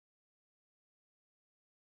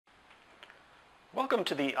Welcome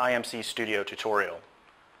to the IMC Studio tutorial.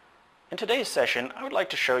 In today's session, I would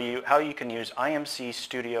like to show you how you can use IMC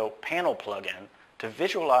Studio Panel plugin to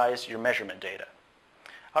visualize your measurement data.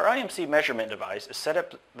 Our IMC measurement device is set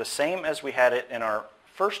up the same as we had it in our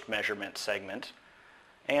first measurement segment,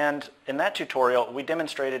 and in that tutorial we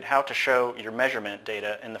demonstrated how to show your measurement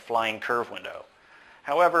data in the flying curve window.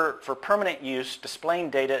 However, for permanent use,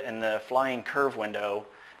 displaying data in the flying curve window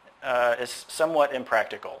is somewhat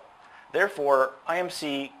impractical. Therefore,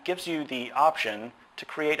 IMC gives you the option to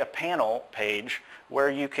create a panel page where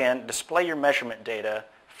you can display your measurement data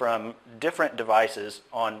from different devices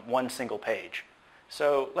on one single page.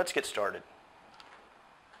 So let's get started.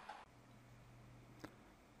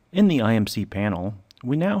 In the IMC panel,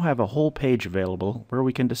 we now have a whole page available where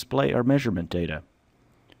we can display our measurement data.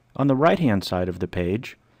 On the right-hand side of the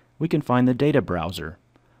page, we can find the data browser,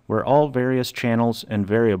 where all various channels and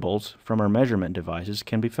variables from our measurement devices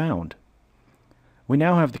can be found. We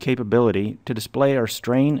now have the capability to display our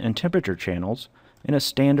strain and temperature channels in a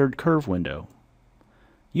standard curve window.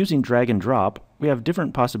 Using drag and drop, we have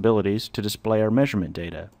different possibilities to display our measurement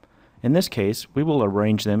data. In this case, we will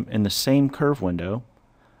arrange them in the same curve window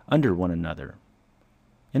under one another.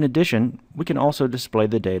 In addition, we can also display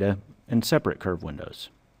the data in separate curve windows.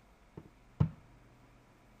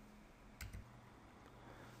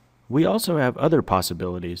 We also have other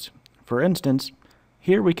possibilities. For instance,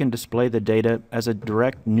 here we can display the data as a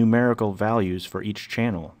direct numerical values for each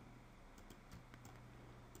channel.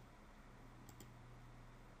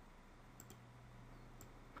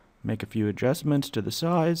 Make a few adjustments to the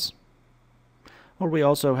size. Or we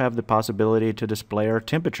also have the possibility to display our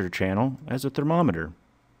temperature channel as a thermometer.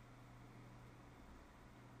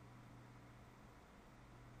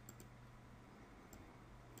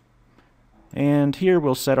 And here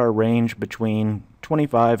we'll set our range between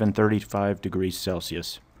 25 and 35 degrees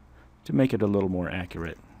Celsius to make it a little more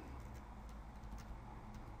accurate.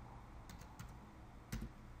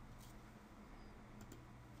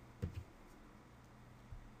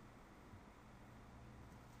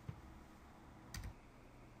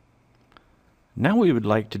 Now we would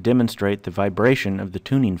like to demonstrate the vibration of the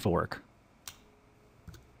tuning fork.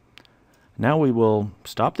 Now we will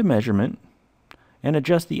stop the measurement and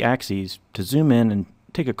adjust the axes to zoom in and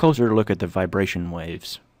take a closer look at the vibration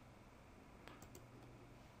waves.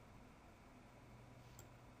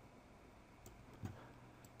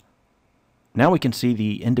 Now we can see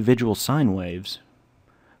the individual sine waves.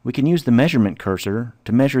 We can use the measurement cursor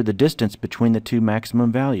to measure the distance between the two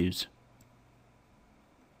maximum values.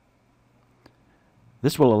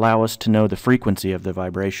 This will allow us to know the frequency of the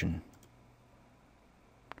vibration.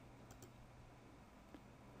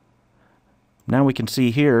 Now we can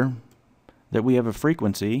see here that we have a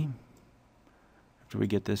frequency, after we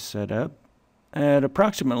get this set up, at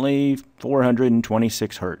approximately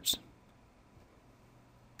 426 Hertz.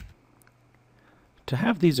 To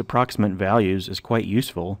have these approximate values is quite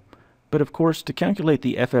useful, but of course to calculate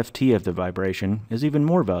the FFT of the vibration is even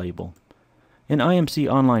more valuable. In IMC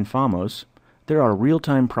Online Famos, there are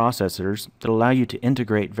real-time processors that allow you to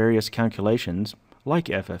integrate various calculations like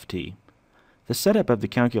FFT. The setup of the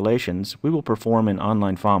calculations we will perform in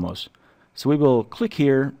Online Famos, so we will click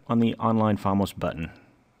here on the Online Famos button.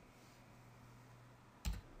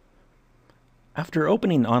 After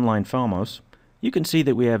opening Online Famos, you can see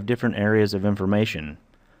that we have different areas of information.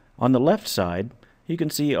 On the left side, you can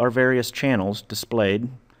see our various channels displayed,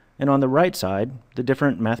 and on the right side, the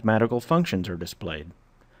different mathematical functions are displayed.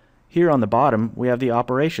 Here on the bottom, we have the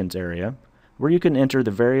operations area, where you can enter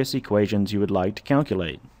the various equations you would like to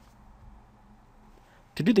calculate.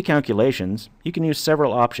 To do the calculations, you can use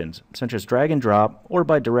several options, such as drag and drop, or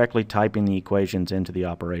by directly typing the equations into the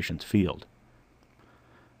operations field.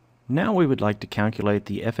 Now we would like to calculate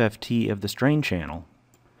the FFT of the strain channel.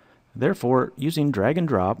 Therefore, using drag and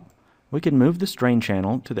drop, we can move the strain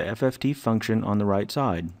channel to the FFT function on the right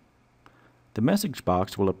side. The message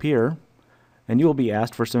box will appear, and you will be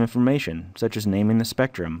asked for some information, such as naming the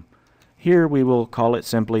spectrum. Here we will call it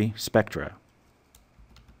simply spectra.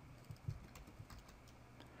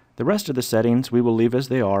 The rest of the settings we will leave as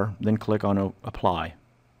they are, then click on Apply.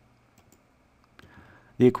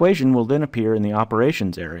 The equation will then appear in the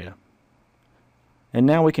operations area. And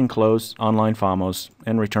now we can close Online Famos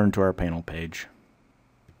and return to our panel page.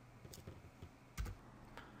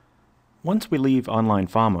 Once we leave Online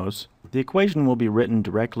Famos, the equation will be written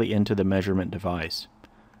directly into the measurement device.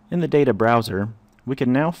 In the data browser, we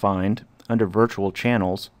can now find, under Virtual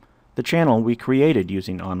Channels, the channel we created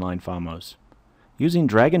using Online Famos. Using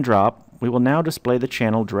drag and drop, we will now display the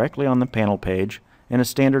channel directly on the panel page in a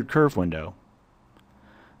standard curve window.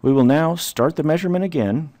 We will now start the measurement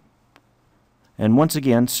again, and once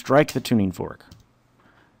again strike the tuning fork.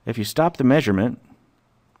 If you stop the measurement,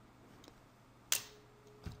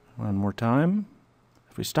 one more time,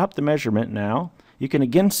 if we stop the measurement now, you can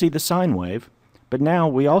again see the sine wave, but now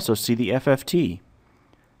we also see the FFT.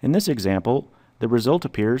 In this example, the result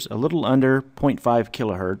appears a little under 0.5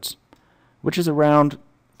 kilohertz, which is around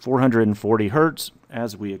 440 hertz,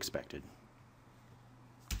 as we expected.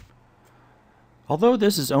 Although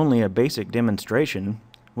this is only a basic demonstration,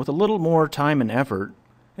 with a little more time and effort,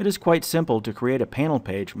 it is quite simple to create a panel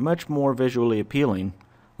page much more visually appealing,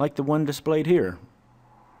 like the one displayed here.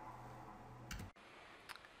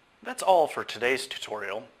 That's all for today's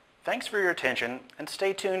tutorial. Thanks for your attention, and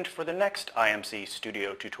stay tuned for the next IMC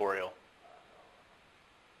Studio tutorial.